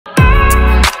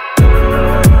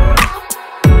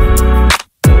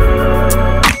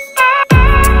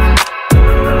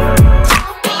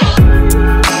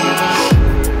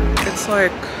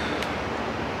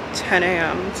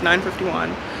It's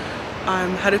 9:51.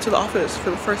 I'm headed to the office for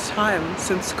the first time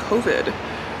since COVID,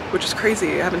 which is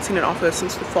crazy. I haven't seen an office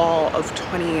since the summer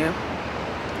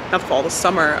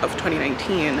of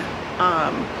 2019. So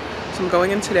I'm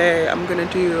going in today. I'm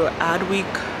gonna do ad week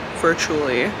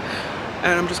virtually,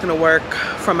 and I'm just gonna work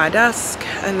from my desk.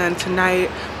 And then tonight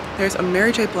there's a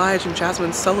Mary J. Blige and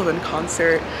Jasmine Sullivan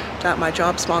concert that my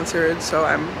job sponsored, so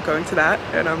I'm going to that,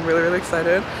 and I'm really, really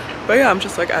excited. But yeah, I'm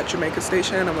just like at Jamaica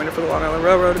Station. I'm waiting for the Long Island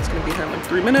Railroad. It's gonna be here in like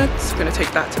 3 minutes. I'm gonna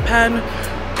take that to Penn,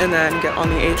 and then get on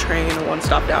the A train, one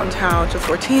stop downtown to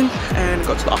 14th, and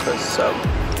go to the office. So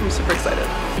I'm super excited.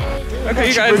 Okay,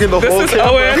 you guys, this is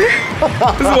Owen.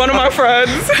 This is one of my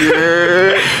friends.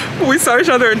 Yeah. We saw each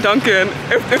other in Duncan.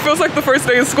 It feels like the first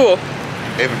day of school.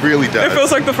 It really does. It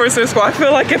feels like the first day of school. I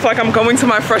feel like I'm going to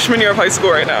my freshman year of high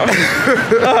school right now.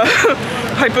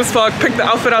 Hype as fuck, picked the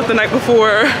outfit out the night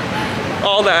before,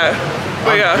 all that.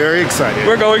 But yeah, very excited.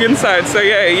 We're going inside, so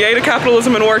yay to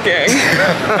capitalism and working.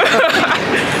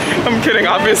 I'm kidding,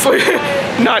 obviously.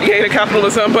 Not yay to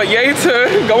capitalism, but yay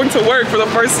to going to work for the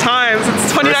first time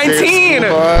since 2019.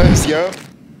 Yep.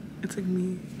 It's like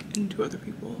me and 2 other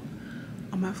people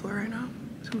on my floor right now,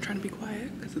 so I'm trying to be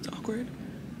quiet because it's awkward.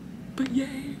 But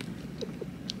yay!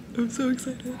 I'm so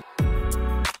excited.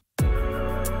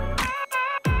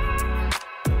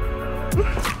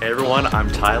 Hey everyone, I'm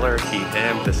Tyler, he,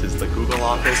 him. This is the Google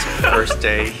office. First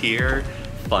day here,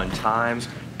 fun times.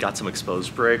 Got some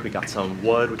exposed brick, we got some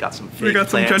wood, we got some fake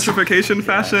plants. Some gentrification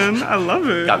fashion. I love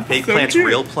it. Got fake so plants, cute.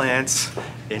 real plants,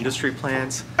 industry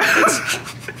plants.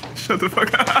 Shut the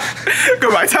fuck up.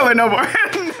 Goodbye, Tyler, no more.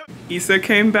 Issa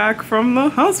came back from the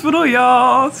hospital,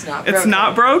 y'all. It's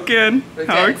not broken. Okay.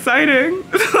 How exciting.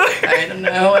 I don't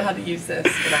know how to use this,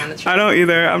 but I'm gonna try. I don't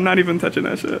either. I'm not even touching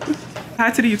that shit.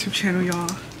 Hi to the YouTube channel, y'all.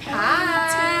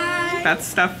 Hi. That's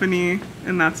Stephanie,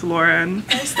 and that's Lauren.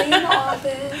 First day in the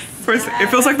office. It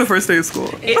feels like the first day of school.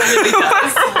 It really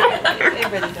does.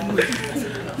 It really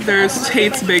does. There's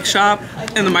Tate's Bake Shop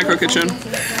and the micro kitchen.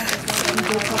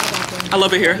 I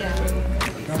love it here.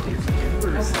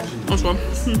 That's fun.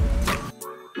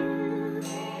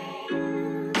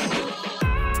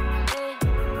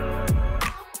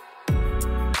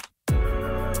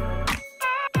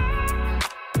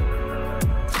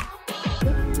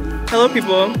 Hello,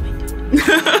 people.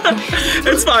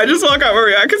 It's fine. Just walk out,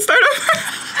 Maria. I can start over.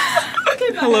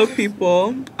 Okay, hello,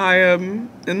 people. I am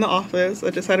in the office. I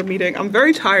just had a meeting. I'm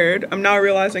very tired. I'm now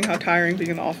realizing how tiring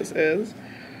being in the office is.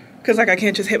 Because, like, I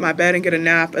can't just hit my bed and get a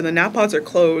nap. And the nap pods are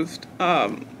closed,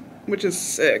 which is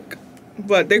sick.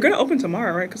 But they're going to open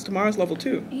tomorrow, right? Because tomorrow's level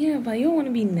 2. Yeah, but you don't want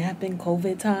to be napping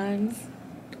COVID times.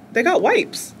 They got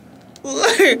wipes.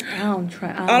 Like, I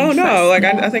don't know. Like,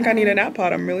 I think I need a nap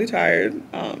pod. I'm really tired.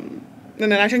 And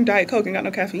then I drink Diet Coke and got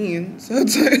no caffeine. So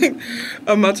it's like,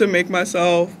 I'm about to make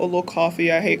myself a little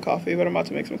coffee. I hate coffee, but I'm about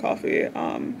to make some coffee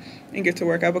and get to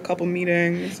work. I have a couple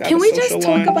meetings. Can we just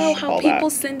talk about how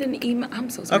people send an email? I'm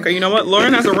so sorry. Okay, you know what?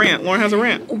 Lauren has a rant. Lauren has a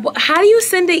rant. How do you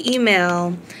send an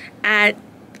email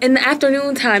in the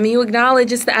afternoon time and you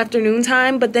acknowledge it's the afternoon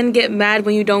time, but then get mad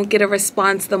when you don't get a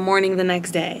response the morning the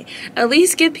next day? At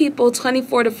least give people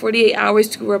 24 to 48 hours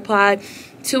to reply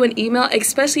to an email,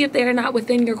 especially if they are not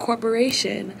within your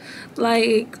corporation.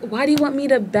 Like, why do you want me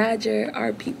to badger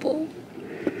our people?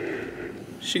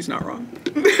 She's not wrong.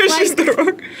 She's not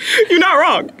wrong. You're not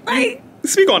wrong. Like,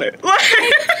 speak on it.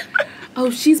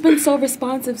 oh, she's been so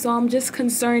responsive, so I'm just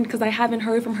concerned because I haven't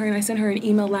heard from her, and I sent her an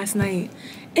email last night.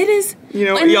 It is, you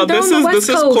know, yo, this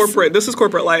is corporate. This is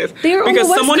corporate life. They're because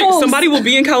on the West Coast. Somebody will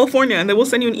be in California and they will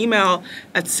send you an email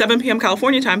at 7 p.m.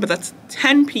 California time, but that's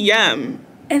 10 p.m.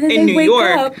 And then in New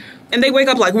York, and they wake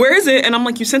up like, where is it? And I'm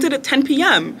like, you sent it at 10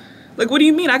 p.m. Like, what do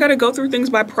you mean? I got to go through things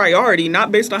by priority,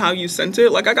 not based on how you sent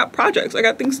it. Like, I got projects, I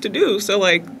got things to do. So,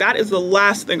 like, that is the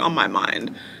last thing on my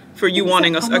mind for you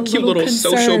wanting a cute little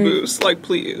social boost. Like,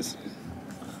 please.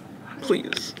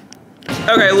 Please.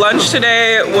 Okay, lunch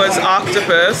today was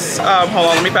octopus. Hold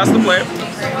on, let me pass the plate.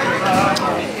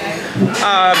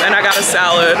 And I got a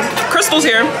salad. Crystal's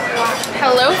here.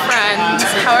 Hello, friends.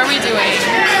 How are we doing?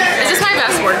 Is this my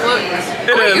best work look?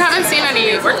 It is. You haven't seen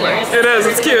any work looks. It is.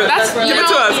 It's cute. That's, Give it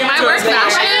to us. My work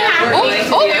fashion. Oh.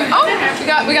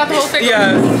 We got the whole thing.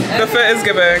 Yeah, the fit is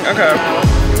giving. Okay.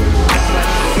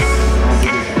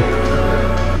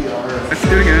 Let's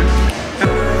do it again.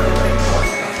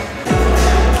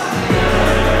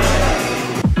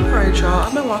 Alright, y'all.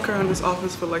 I've been walking around this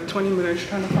office for like 20 minutes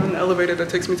trying to find the elevator that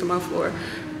takes me to my floor.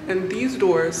 And these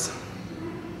doors,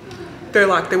 they're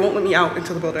locked. They won't let me out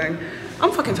into the building.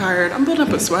 I'm fucking tired. I'm building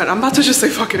up a sweat. I'm about to just say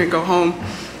fuck it and go home.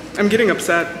 I'm getting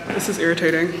upset. This is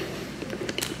irritating.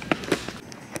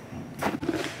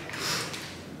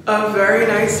 A very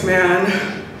nice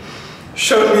man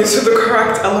showed me to the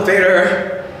correct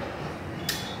elevator.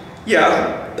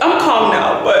 Yeah, I'm calm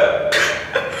now, but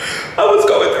I was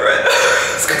going through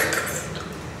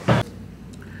it.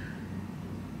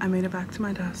 I made it back to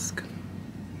my desk.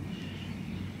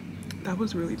 That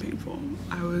was really painful.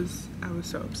 I was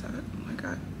so upset. Like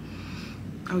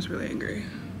I was really angry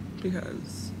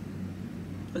because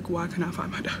like why can't I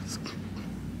find my desk?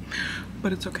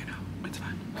 But it's okay now. It's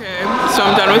fine. Okay, so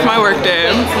I'm done with my work day,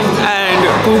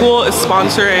 and Google is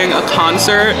sponsoring a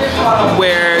concert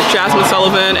where Jasmine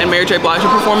Sullivan and Mary J. Blige are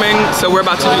performing, so we're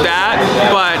about to do that,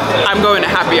 but I'm going to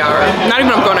happy hour. Not even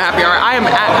I'm going to happy hour, I am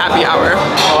at happy hour.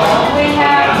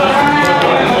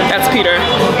 That's Peter.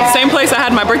 Same place I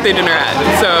had my birthday dinner at,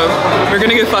 so we're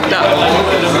gonna get fucked up.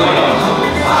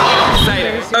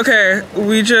 Exciting. Okay,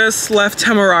 we just left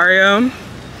Temerario.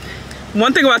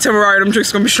 One thing about Temerario, them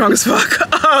drinks gonna be strong as fuck.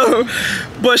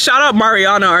 But shout out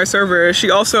Mariana, our server.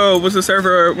 She also was the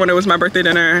server when it was my birthday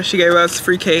dinner. She gave us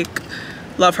free cake.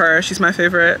 Love her, she's my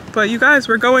favorite. But you guys,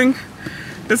 we're going.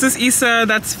 This is Issa,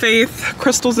 that's Faith.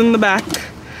 Crystal's in the back.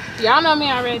 Y'all know me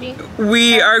already.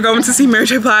 We are going to see Mary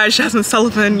J. Blige, Jasmine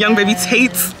Sullivan, Young Baby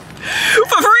Tate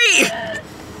for free.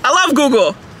 I love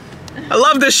Google. I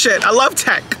love this shit. I love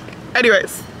tech.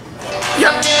 Anyways.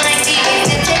 Yep.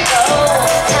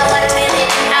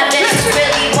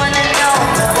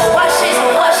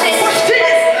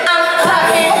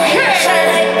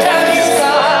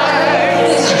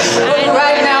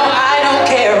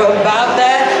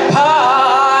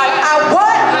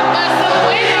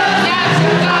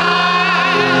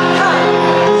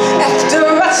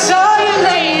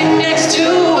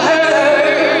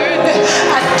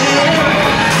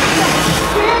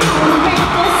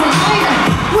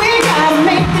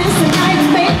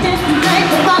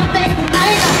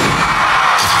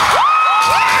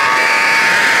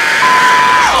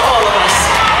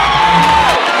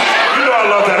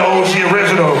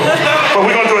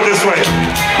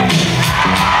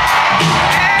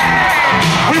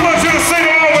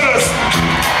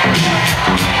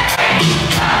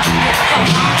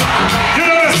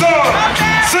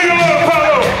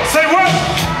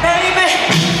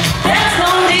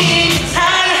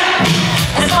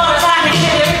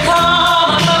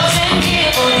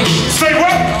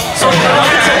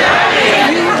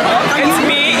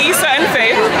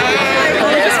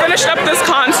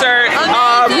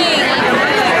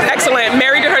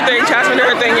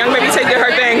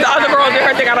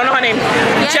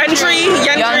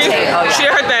 She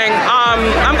did her thing.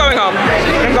 I'm going home.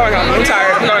 I'm going home. I'm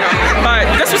tired. I'm going home. But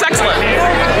this was excellent.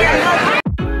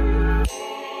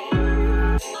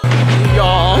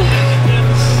 Y'all,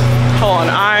 hold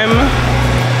on.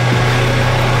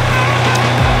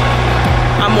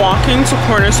 I'm walking to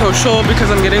Corner Social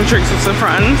because I'm getting drinks with some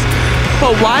friends.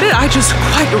 But why did I just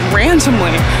quite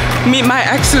randomly meet my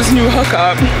ex's new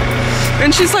hookup?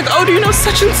 And she's like, oh, do you know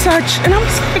such and such? And I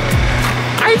was like,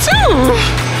 I do.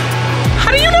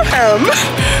 How do you know him?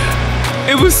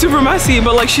 It was super messy,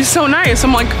 but like she's so nice.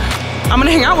 I'm like, I'm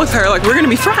gonna hang out with her, like we're gonna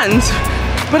be friends.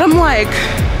 But I'm like,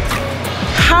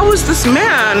 how is this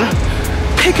man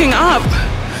picking up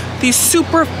these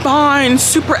super fine,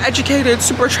 super educated,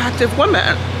 super attractive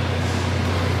women?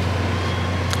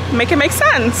 Make it make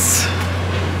sense.